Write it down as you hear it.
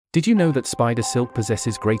Did you know that spider silk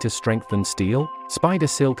possesses greater strength than steel? Spider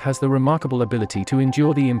silk has the remarkable ability to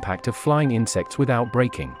endure the impact of flying insects without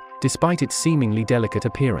breaking, despite its seemingly delicate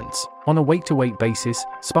appearance. On a weight-to-weight basis,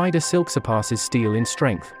 spider silk surpasses steel in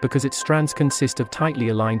strength because its strands consist of tightly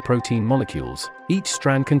aligned protein molecules, each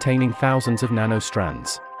strand containing thousands of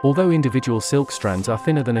nanostrands. Although individual silk strands are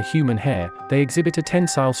thinner than a human hair, they exhibit a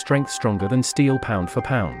tensile strength stronger than steel pound for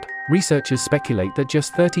pound. Researchers speculate that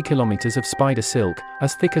just 30 kilometers of spider silk,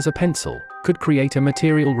 as thick as a pencil, could create a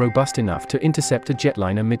material robust enough to intercept a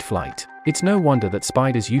jetliner mid-flight. It's no wonder that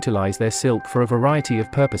spiders utilize their silk for a variety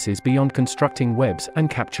of purposes beyond constructing webs and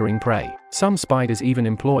capturing prey. Some spiders even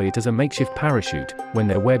employ it as a makeshift parachute. When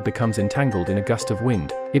their web becomes entangled in a gust of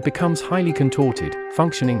wind, it becomes highly contorted,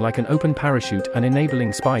 functioning like an open parachute and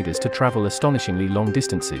enabling spiders to travel astonishingly long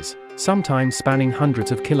distances, sometimes spanning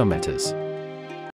hundreds of kilometers.